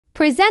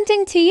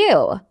Presenting to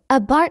you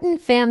a Barton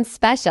Fam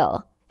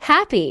Special.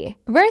 Happy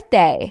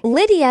birthday,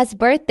 Lydias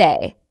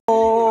Birthday.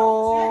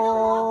 Oh,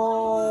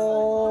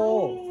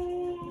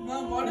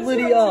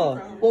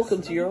 Lydia,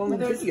 welcome to your own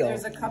video.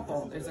 There's a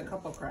couple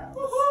crowds.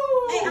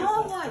 Hey, I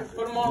want one.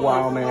 Put them on.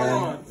 Wow,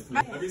 man.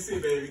 Let me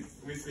see, baby.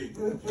 Let me see.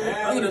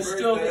 I'm gonna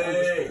steal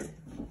it.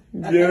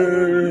 Yeah.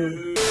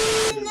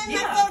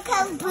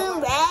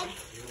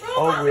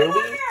 Oh,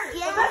 really?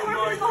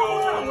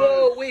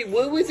 Whoa, wait,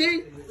 what was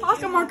it?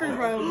 Pocket markers,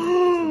 bro.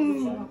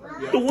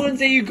 The ones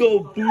that you go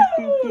boop,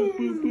 boop, boop,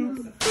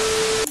 boop,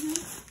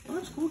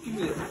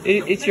 boop.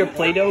 It's your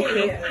Play-Doh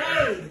kit?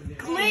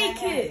 Clay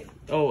kit.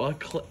 Oh, a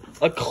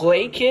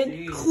clay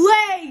kit?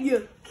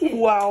 Clay kit.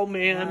 Wow,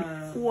 man.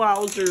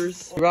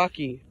 Wowzers.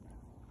 Rocky,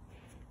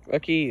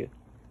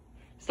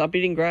 stop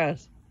eating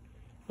grass.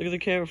 Look at the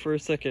camera for a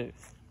second.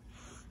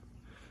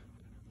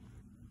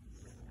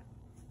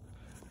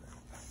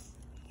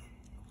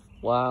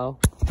 Wow.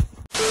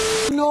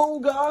 No,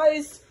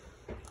 guys!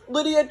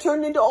 Lydia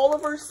turned into all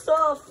of her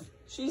stuff.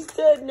 She's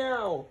dead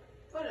now.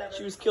 Whatever.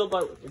 She was killed by...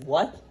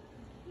 What?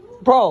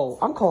 Bro,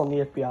 I'm calling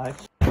the FBI.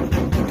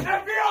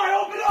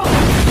 FBI, open up!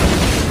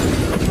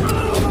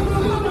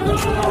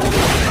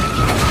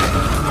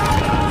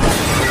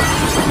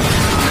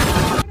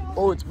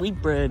 Oh, it's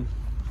wheat bread.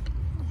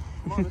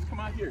 Come on, let's come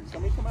out here.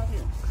 Somebody come out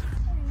here.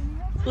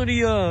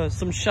 Lydia,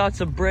 some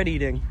shots of bread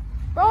eating.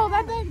 Bro,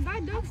 that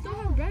duck still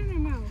has bread in their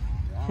mouth.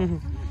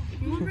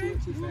 You want bread?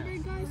 You want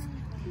bread, guys?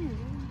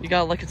 You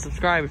gotta like and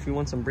subscribe if you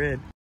want some bread.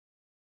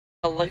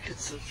 Like and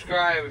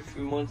subscribe if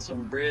you want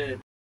some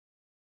bread.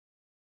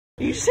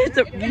 You just hit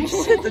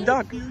the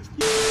duck.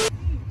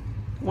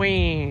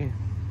 Wee.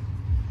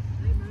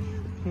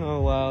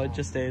 Oh wow, it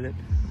just ate it.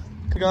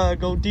 I gotta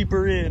go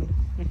deeper in.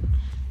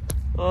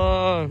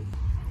 Here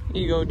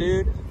you go,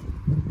 dude.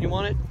 You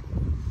want it?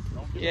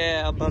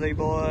 Yeah, buddy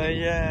boy.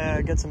 Yeah,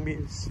 get some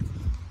geese.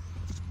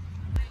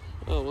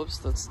 Oh, whoops,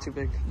 that's too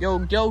big. Yo,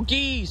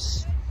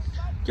 geese!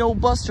 Yo,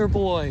 Buster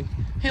boy.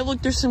 Hey, look,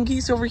 there's some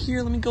geese over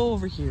here. Let me go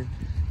over here.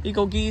 Here you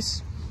go,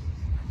 geese.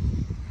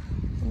 You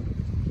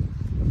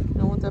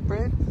don't want that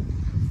bread?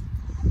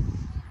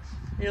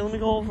 Here, let me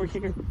go over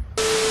here.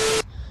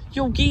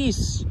 Yo,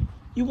 geese.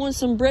 You want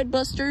some bread,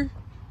 Buster?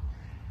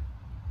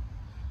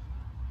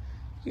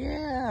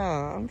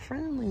 Yeah, I'm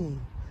friendly.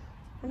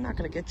 I'm not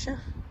gonna get you.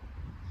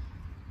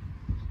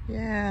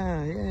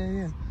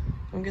 Yeah.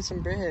 Come get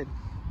some bread.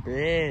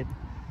 Bread.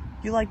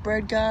 You like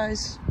bread,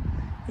 guys?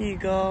 Here you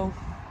go.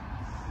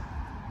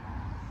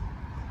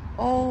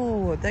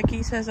 Oh, that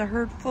geese has a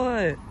hurt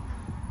foot.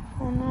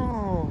 Oh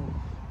no.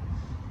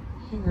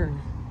 Here.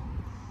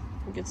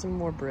 I'll get some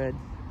more bread.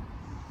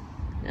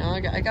 Now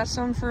I got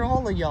some for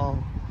all of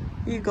y'all.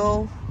 Here you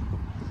go.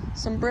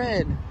 Some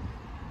bread.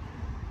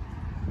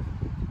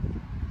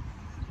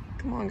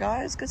 Come on,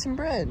 guys, get some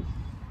bread.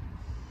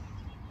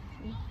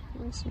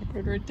 There's some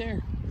bread right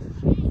there.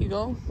 Here you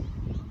go.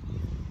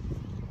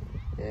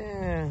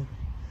 Yeah.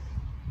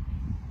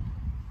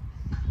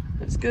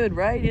 That's good,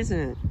 right? Isn't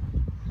it?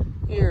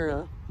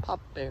 Here, Pop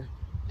Bear.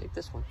 Take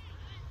this one.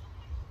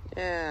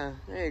 Yeah,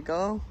 there you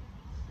go.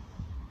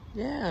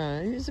 Yeah,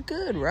 it's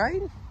good,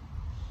 right?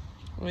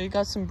 Well, you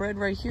got some bread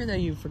right here that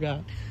you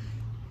forgot.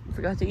 You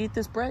forgot to eat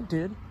this bread,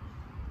 dude.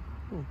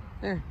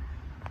 There.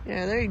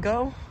 Yeah, there you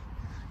go.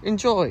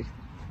 Enjoy.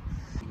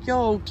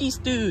 Yo, geese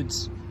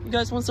dudes. You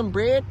guys want some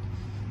bread?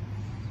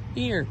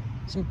 Here,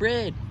 some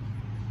bread.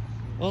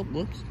 Oh,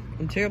 whoops.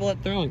 I'm terrible at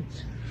throwing.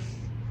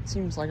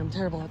 Seems like I'm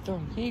terrible at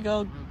throwing. Here you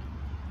go.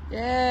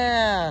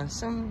 Yeah,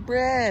 some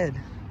bread.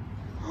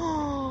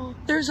 Oh,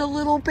 there's a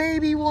little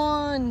baby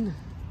one.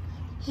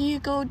 Here you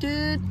go,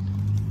 dude.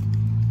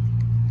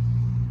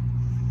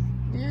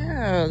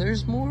 Yeah,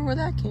 there's more where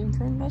that came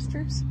from,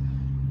 Busters.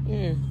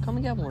 Here, come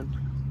and get one.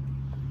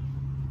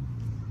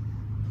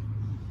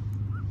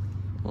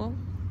 Well,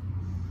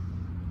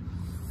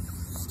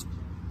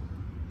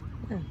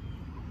 here.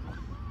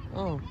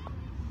 Oh.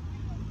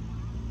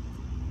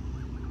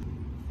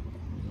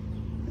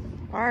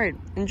 Alright,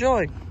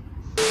 enjoy.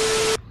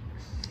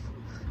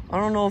 I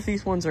don't know if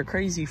these ones are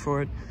crazy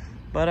for it,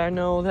 but I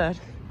know that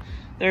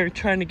they're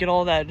trying to get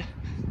all that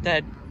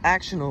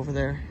action over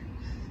there.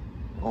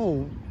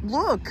 Oh,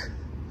 look!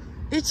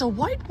 It's a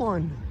white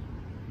one!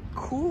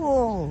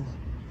 Cool!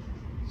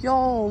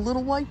 Yo,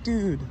 little white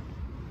dude.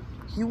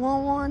 You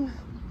want one?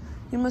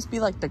 You must be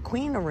like the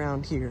queen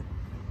around here.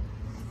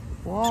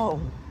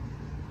 Whoa.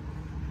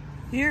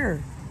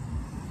 Here.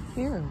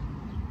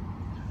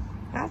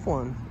 Have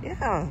one.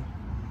 Yeah.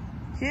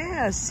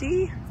 Yeah,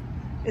 see?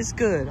 It's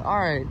good.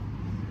 Alright.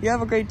 You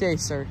have a great day,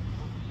 sir.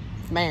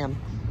 Ma'am.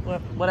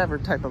 Whatever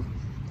type of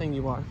thing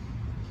you are.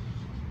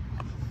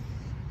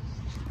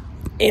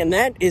 And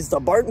that is the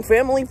Barton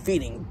family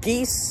feeding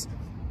geese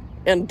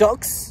and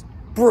ducks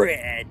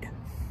bread.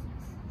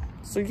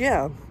 So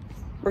yeah,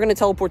 we're gonna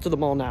teleport to the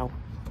mall now.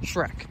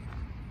 Shrek.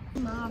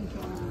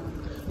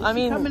 I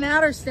mean, Coming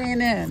out or staying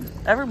in?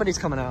 everybody's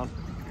coming out.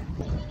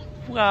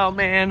 Wow,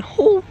 man,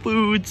 Whole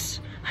Foods.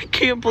 I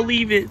can't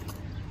believe it.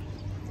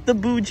 The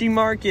bougie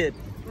market.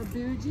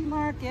 Bougie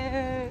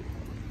Market.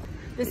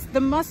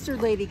 The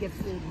mustard lady gets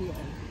food here.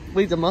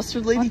 Wait, the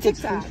mustard lady On gets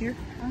food TikTok. here?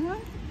 Uh-huh.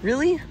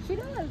 Really? She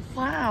does.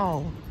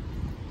 Wow.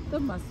 The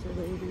mustard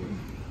lady.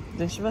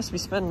 Then she must be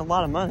spending a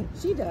lot of money.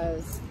 She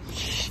does.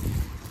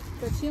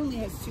 But she only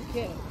has 2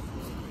 kids.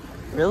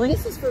 Really?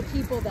 This is for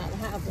people that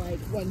have like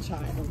 1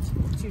 child,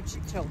 2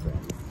 children.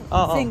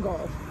 Uh-oh.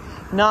 Single.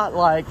 Not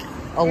like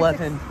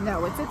 11.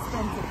 No, it's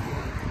expensive.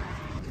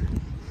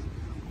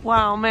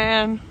 Wow,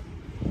 man.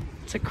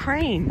 It's a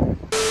crane.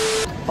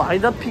 By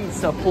the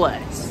pizza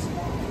place.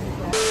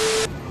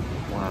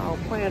 Wow,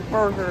 plant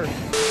burgers.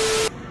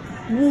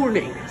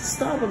 Warning,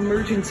 stop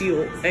emergency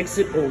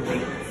exit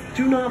only.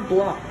 Do not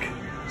block.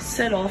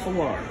 Set off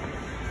alarm.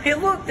 Hey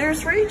look,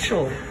 there's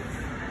Rachel.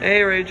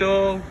 Hey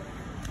Rachel.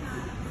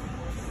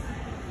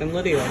 And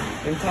Lydia,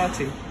 and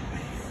Tati,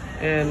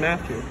 and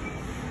Matthew,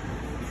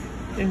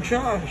 and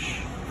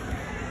Josh.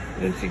 I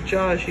didn't see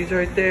Josh, he's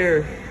right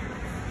there.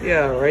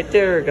 Yeah, right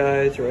there,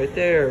 guys, right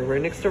there,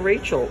 right next to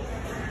Rachel,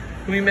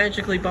 who we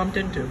magically bumped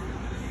into.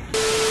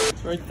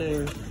 It's right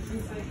there.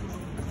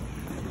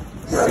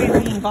 Save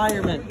the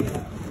environment.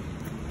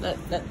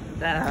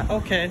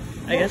 Okay,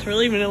 I guess we're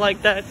leaving it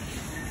like that.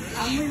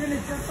 I'm leaving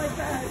it just like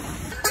that.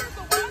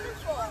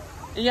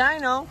 Yeah, I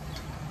know.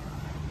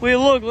 Wait,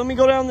 look, let me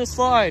go down this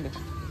slide.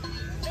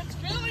 It's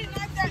really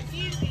not that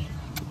easy.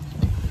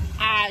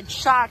 Ah, it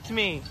shocked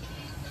me.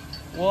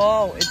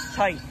 Whoa, it's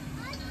tight.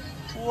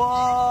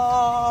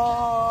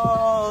 Whoa,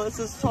 this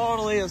is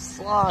totally a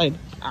slide.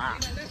 Ah.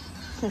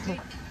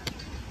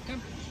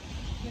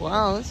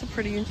 Wow, that's a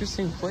pretty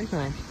interesting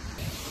playground.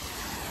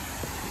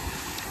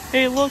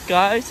 Hey, look,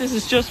 guys, this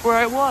is just where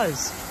I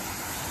was.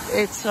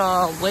 It's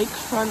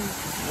Lakefront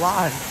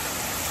Live.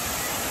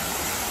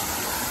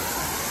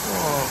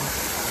 Whoa.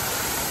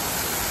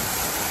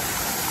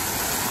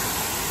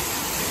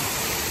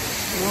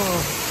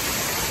 Whoa.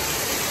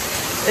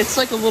 It's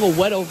like a little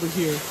wet over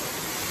here.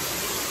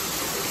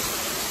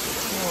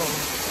 Whoa.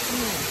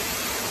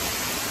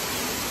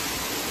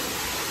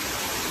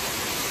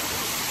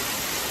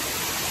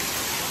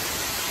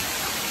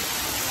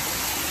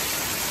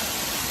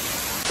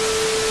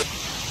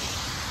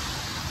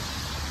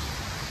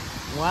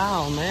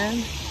 Wow,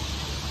 man.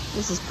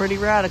 This is pretty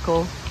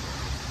radical.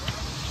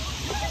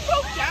 You can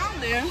go down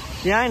there.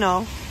 Yeah, I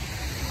know.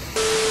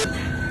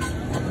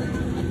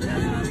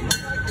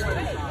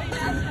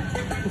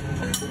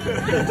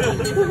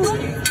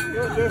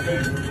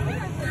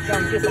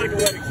 Sounds just like a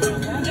wedding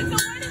song.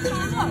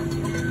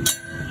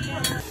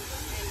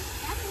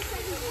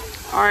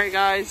 Alright,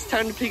 guys,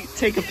 time to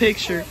take a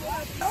picture.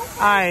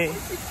 Alright.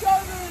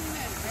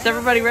 Is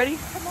everybody ready?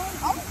 Come on,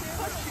 I'll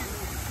push you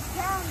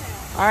down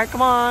there. Alright,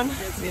 come on.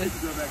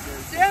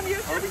 Sam,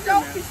 use your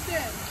selfie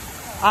stick.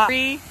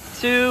 3,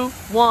 2,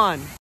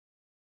 1.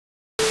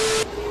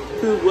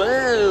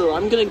 Whoa,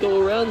 I'm gonna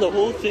go around the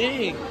whole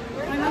thing.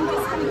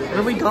 Where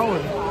are we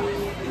going?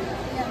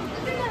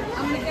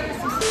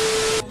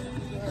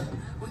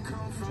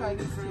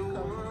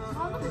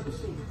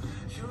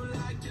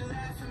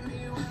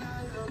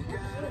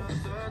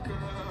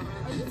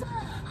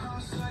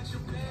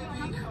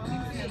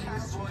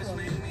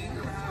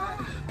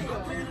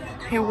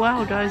 Hey,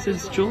 wow, guys,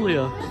 it's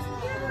Julia.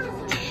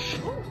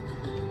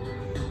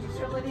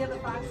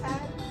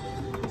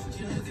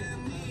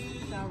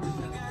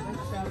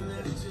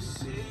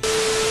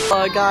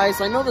 Guys,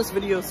 I know this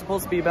video is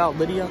supposed to be about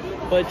Lydia,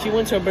 but she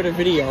went to a better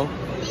video.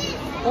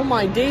 Oh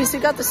my days, they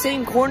got the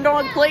same corn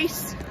dog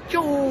place?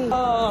 Yo!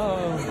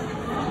 Whoa.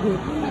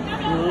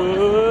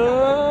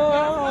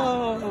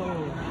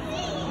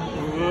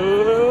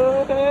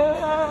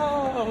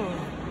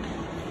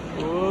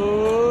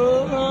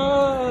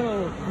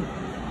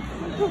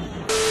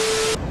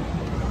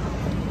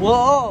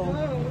 Whoa!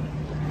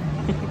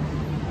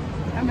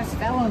 I almost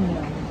fell on you.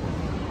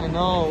 I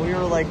know, we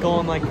were like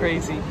going like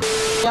crazy.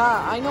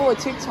 Yeah, I know a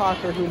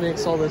TikToker who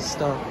makes all this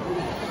stuff.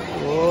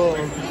 Whoa.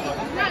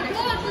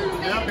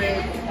 Yeah,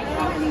 babe.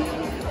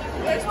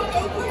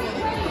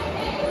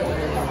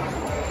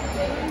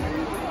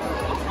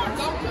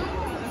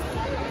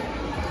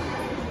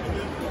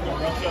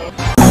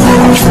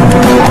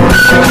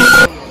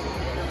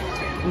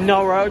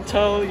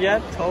 Naruto, yeah,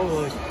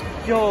 totally.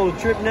 Yo,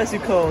 Drip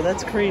Nezuko,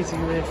 that's crazy,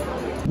 man.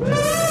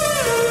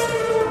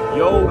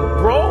 Yo,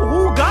 bro,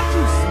 who got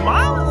you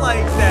smiling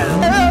like that?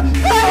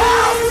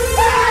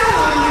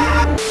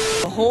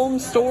 The home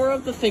store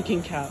of the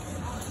thinking cap.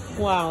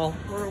 Wow,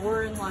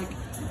 we're in like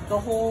the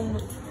home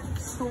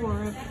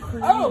store of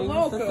creating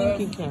the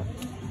thinking cap.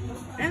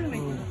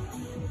 Anime.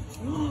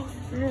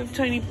 We have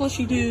tiny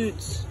plushy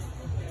dudes.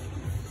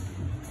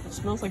 It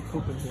smells like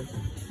poop in here.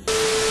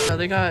 Yeah,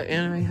 they got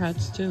anime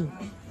hats too.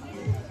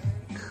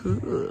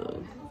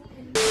 Cool.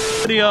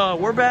 Lydia,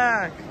 we're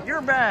back.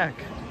 You're back.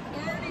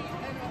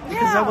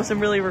 Because I wasn't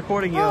really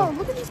recording you. Oh,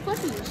 look at these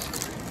plushies.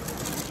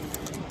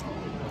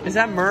 Is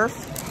that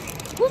Murph?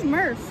 Who's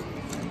Murph?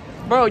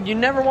 Bro, you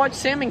never watched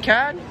Sam and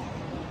Cat?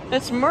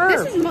 That's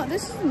Murph.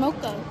 This is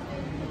Mocha.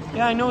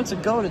 Yeah, I know it's a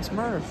goat. It's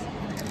Murph.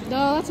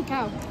 No, that's a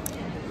cow.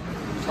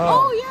 Oh.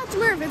 Oh yeah, it's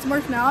Murph. It's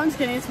Murph now. I'm just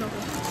kidding. It's Mocha.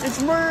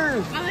 It's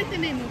Murph. I like the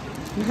name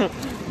of it.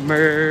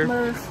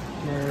 Murph.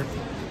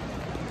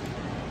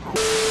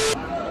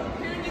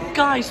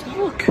 Guys,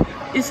 look!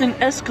 It's an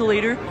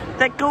escalator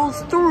that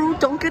goes through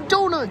Dunkin'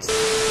 Donuts!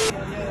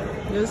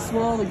 This is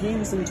where all the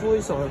games and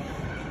toys are.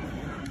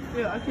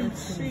 Yeah, I can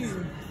see.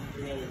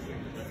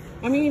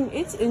 I mean,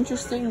 it's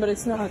interesting, but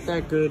it's not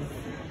that good.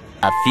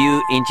 A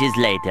few inches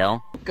later.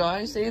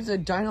 Guys, they have the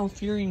Dino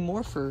Fury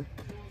Morpher.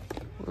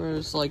 Where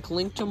it's like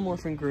linked to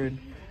Morphin Grid.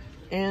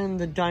 And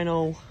the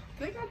Dino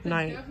They got the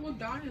Night. Devil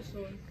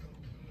Dinosaur.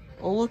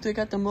 Oh look, they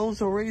got the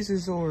Mozo Razor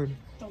Zord.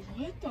 The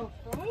what the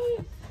fuck?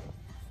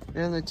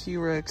 And the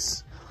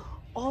T-Rex.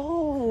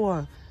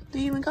 Oh, they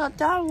even got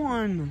that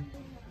one.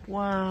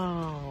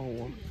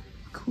 Wow.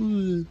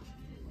 Cool.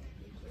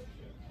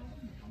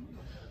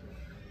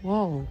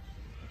 Whoa.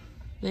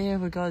 They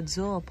have a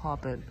Godzilla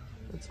puppet.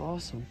 That's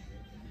awesome.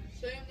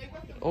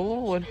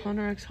 Oh, and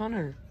Hunter x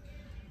Hunter.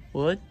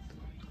 What?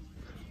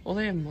 Oh,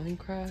 they have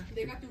Minecraft.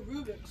 They got the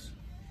Rubik's.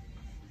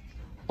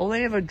 Oh,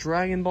 they have a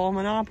Dragon Ball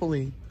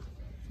Monopoly.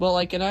 Well,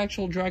 like an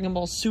actual Dragon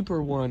Ball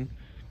Super one.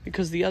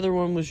 Because the other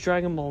one was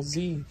Dragon Ball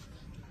Z.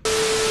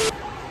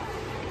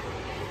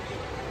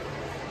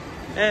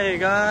 Hey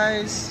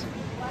guys,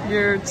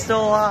 you're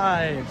still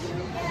alive.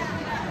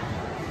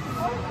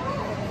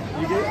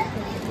 You did?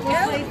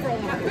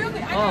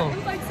 Oh. It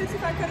was like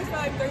 65 credits for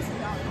like $13.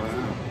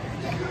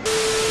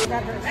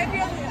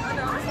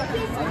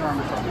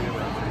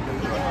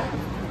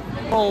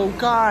 Oh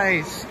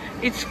guys,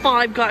 it's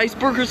Five Guys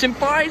Burgers and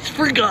Fries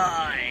for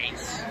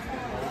guys.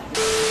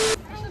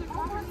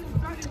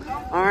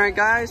 Alright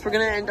guys, we're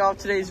gonna end off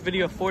today's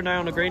video of Fortnite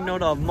on a great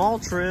note of mall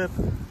trip.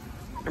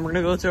 And we're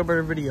gonna go to a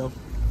better video.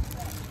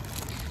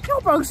 Yo,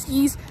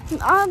 broskies.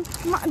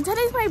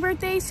 Today's my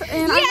birthday, so,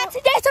 and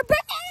today's a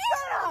birthday.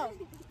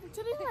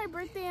 Today's my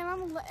birthday, and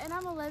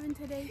I'm 11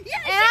 today. Yeah,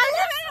 and I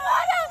just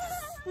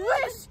wanna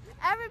wish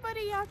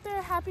everybody out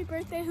there happy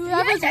birthday,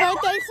 whoever's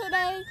birthday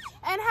today,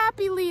 and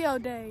happy Leo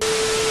Day.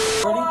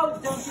 Oh,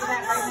 don't do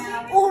that right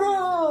now. Oh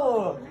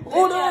no!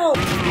 Oh no!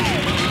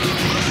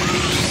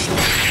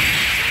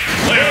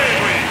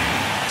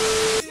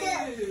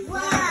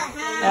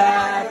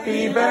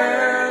 Happy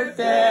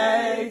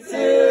birthday to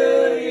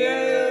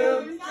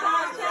you.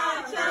 Cha cha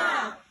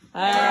cha.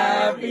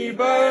 Happy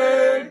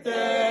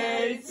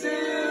birthday to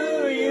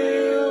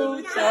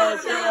you. Cha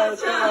cha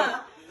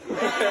cha.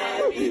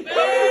 Happy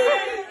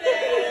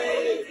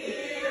birthday,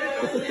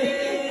 dear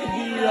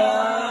Lydia.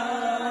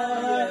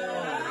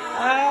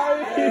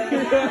 Happy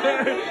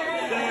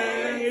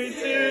birthday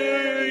to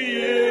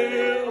you.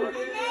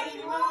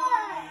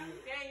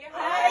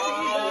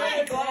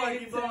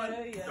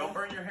 Don't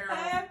burn your hair.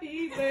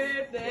 Happy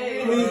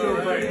birthday. Please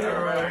don't break.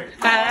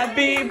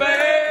 Happy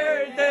birthday.